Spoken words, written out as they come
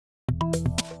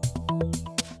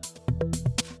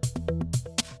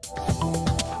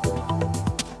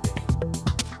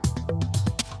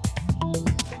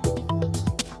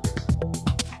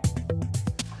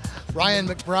Ryan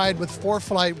McBride with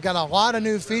ForeFlight. We've got a lot of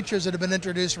new features that have been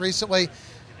introduced recently.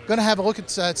 Going to have a look at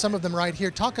some of them right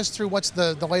here. Talk us through what's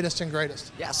the latest and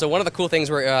greatest. Yeah, so one of the cool things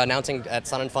we're announcing at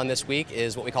Sun and Fun this week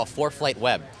is what we call ForeFlight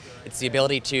Web. It's the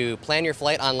ability to plan your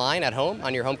flight online at home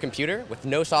on your home computer with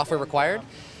no software required.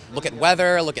 Look at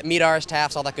weather, look at METARs,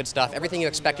 TAFs, all that good stuff. Everything you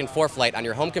expect in ForeFlight on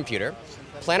your home computer.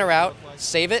 Plan a route,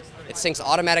 save it, it syncs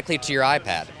automatically to your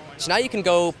iPad. So now you can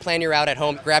go plan your route at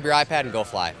home, grab your iPad and go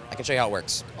fly. I can show you how it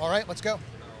works. All right, let's go.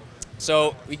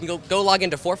 So you can go log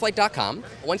into ForeFlight.com.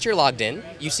 Once you're logged in,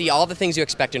 you see all the things you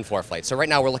expect in ForeFlight. So right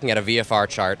now we're looking at a VFR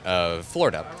chart of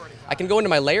Florida. I can go into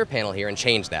my layer panel here and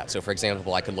change that. So for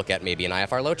example, I could look at maybe an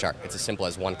IFR low chart. It's as simple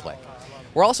as one click.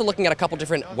 We're also looking at a couple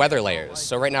different weather layers.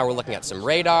 So right now we're looking at some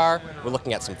radar, we're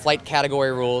looking at some flight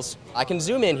category rules. I can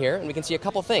zoom in here and we can see a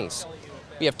couple things.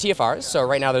 We have TFRs, so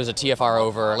right now there's a TFR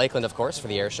over Lakeland, of course, for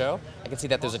the air show. I can see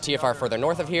that there's a TFR further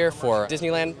north of here for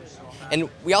Disneyland. And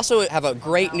we also have a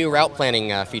great new route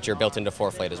planning feature built into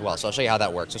ForeFlight as well, so I'll show you how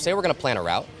that works. So say we're going to plan a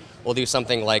route. We'll do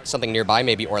something like something nearby,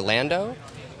 maybe Orlando,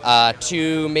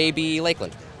 to maybe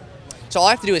Lakeland. So all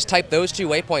I have to do is type those two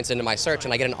waypoints into my search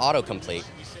and I get an autocomplete.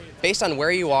 Based on where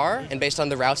you are and based on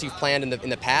the routes you've planned in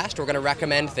the past, we're going to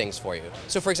recommend things for you.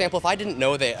 So for example, if I didn't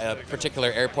know the particular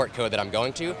airport code that I'm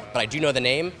going to, but I do know the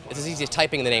name, it's as easy as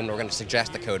typing the name and we're going to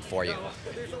suggest the code for you.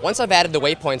 Once I've added the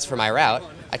waypoints for my route,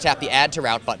 I tap the Add to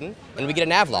Route button and we get a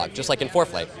nav log, just like in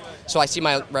ForeFlight. So I see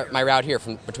my route here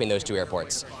from between those two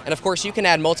airports. And of course, you can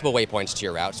add multiple waypoints to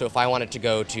your route. So if I wanted to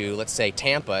go to, let's say,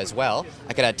 Tampa as well,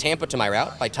 I could add Tampa to my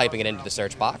route by typing it into the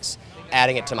search box,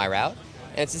 adding it to my route.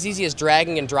 And it's as easy as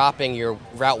dragging and dropping your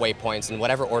route waypoints in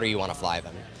whatever order you want to fly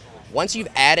them. Once you've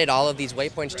added all of these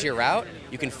waypoints to your route,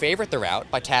 you can favorite the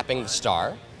route by tapping the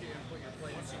star,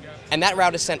 and that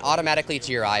route is sent automatically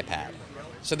to your iPad.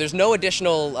 So there's no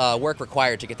additional work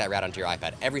required to get that route onto your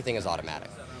iPad. Everything is automatic.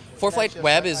 ForeFlight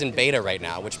Web is in beta right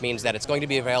now, which means that it's going to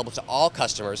be available to all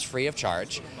customers free of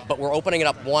charge, but we're opening it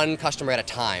up one customer at a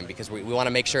time because we want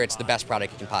to make sure it's the best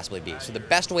product it can possibly be. So the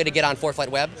best way to get on ForeFlight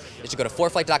Web is to go to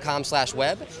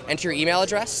foreflight.com/web, enter your email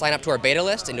address, sign up to our beta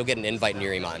list, and you'll get an invite in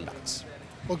your email inbox.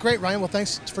 Well, great, Ryan. Well,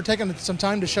 thanks for taking some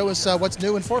time to show us what's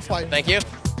new in ForeFlight. Thank you.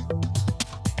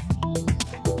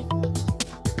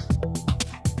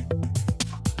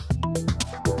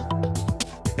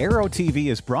 Aero-TV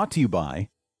is brought to you by...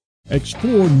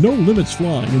 Explore no limits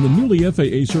flying in the newly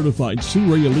FAA-certified Sea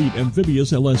Ray Elite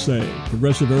Amphibious LSA.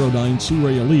 Progressive Aerodyne Sea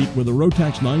Ray Elite with a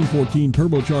Rotax 914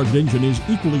 turbocharged engine is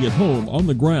equally at home on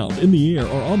the ground, in the air,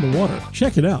 or on the water.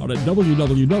 Check it out at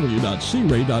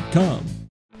www.searay.com.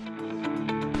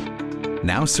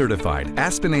 Now certified,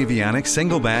 Aspen Avionics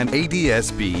single-band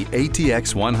ADS-B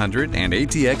ATX-100 and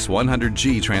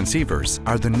ATX-100G transceivers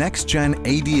are the next-gen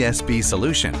ADS-B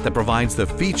solution that provides the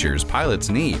features pilots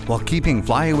need while keeping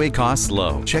flyaway costs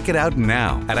low. Check it out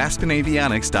now at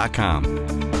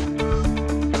aspenavionics.com.